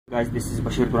guys, this is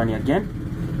Bashir Durrani again.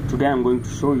 Today I'm going to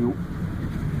show you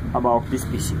about this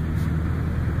PC.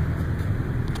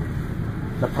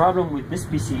 The problem with this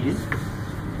PC is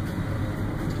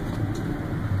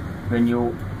when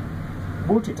you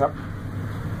boot it up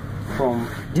from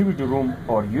DVD room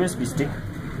or USB stick,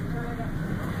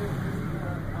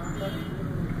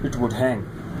 it would hang.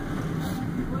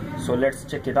 So let's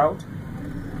check it out,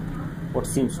 what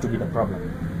seems to be the problem.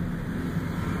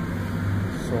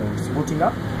 So it's booting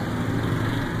up.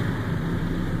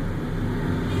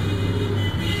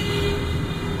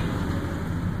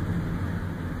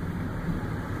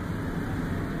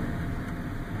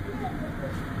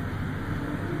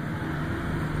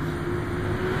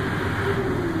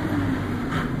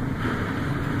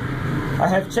 I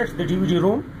have checked the DVD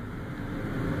room,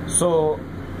 so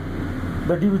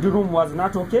the DVD room was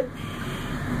not okay.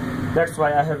 That's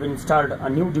why I have installed a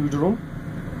new DVD room,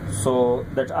 so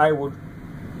that I would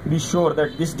be sure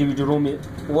that this DVD room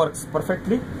works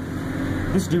perfectly.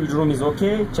 This DVD room is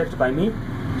okay, checked by me.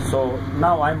 So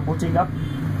now I'm booting up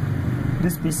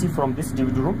this PC from this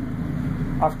DVD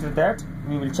room. After that,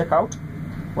 we will check out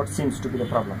what seems to be the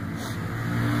problem.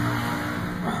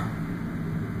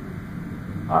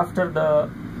 After the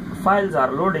files are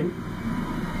loading,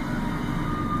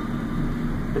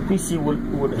 the PC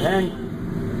would hang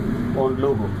on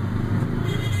logo.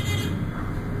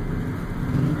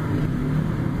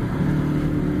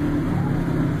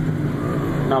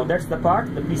 Now that's the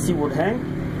part the PC would hang.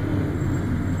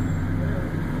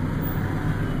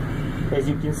 As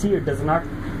you can see, it does not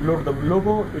load the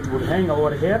logo, it would hang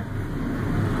over here.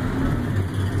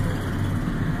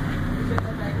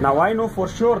 Now I know for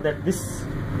sure that this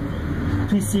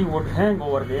PC would hang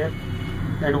over there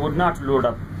and would not load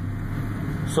up.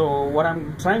 So what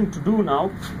I'm trying to do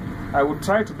now,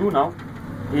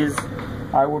 is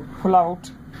I would pull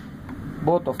out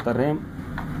both of the RAM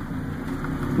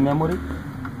memory.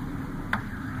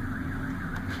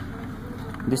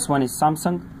 This one is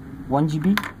Samsung 1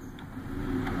 GB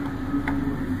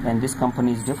and this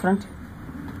company is different.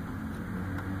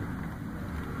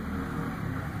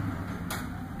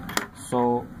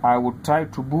 So I would try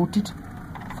to boot it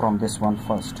from this one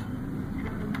first.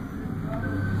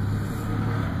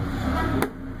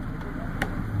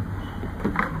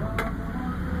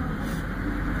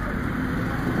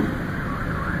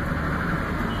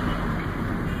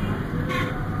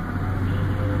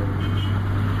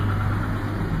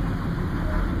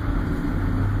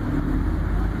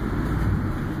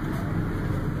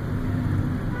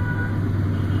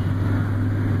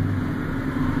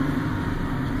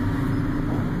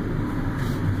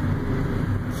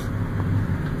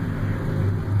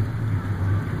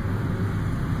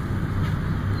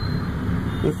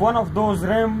 If one of those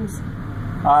RAMs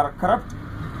are corrupt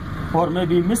or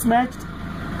maybe mismatched,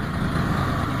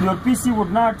 your PC would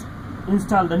not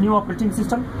install the new operating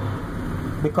system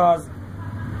because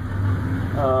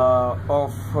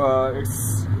of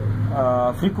its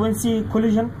frequency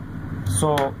collision.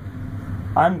 So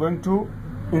I'm going to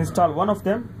install one of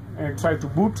them and try to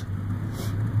boot,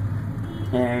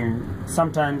 and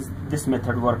sometimes this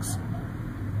method works.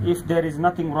 If there is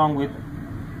nothing wrong with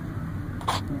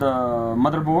the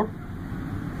motherboard,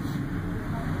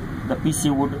 the PC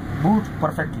would boot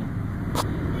perfectly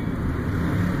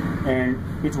and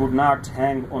it would not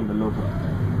hang on the logo.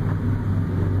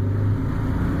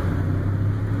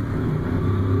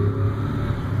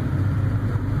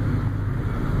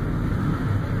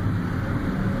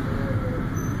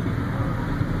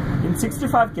 In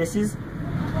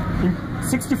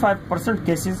 65%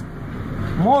 cases,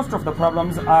 most of the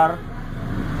problems are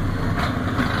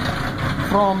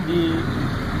from the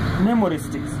memory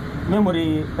sticks,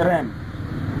 memory RAM.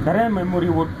 The RAM memory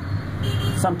would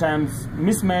sometimes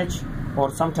mismatch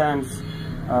or sometimes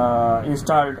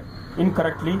installed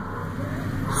incorrectly.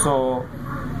 So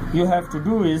all you have to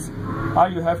do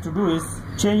is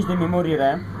change the memory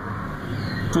RAM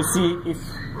to see if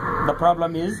the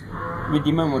problem is with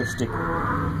the memory stick.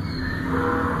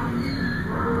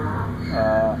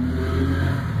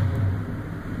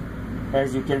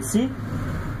 As you can see,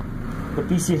 the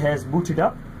PC has booted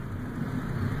up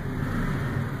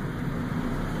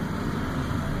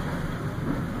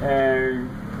and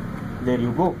there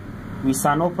you go, we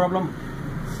saw no problem.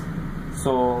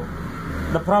 So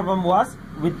the problem was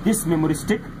with this memory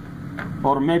stick,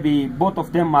 or maybe both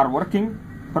of them are working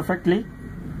perfectly,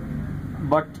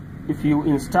 but if you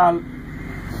install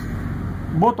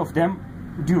both of them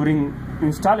during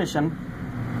installation,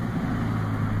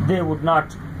 they would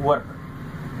not work.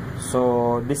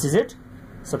 So this is it.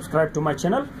 Subscribe to my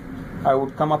channel. I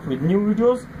would come up with new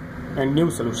videos and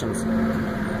new solutions.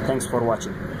 Thanks for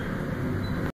watching.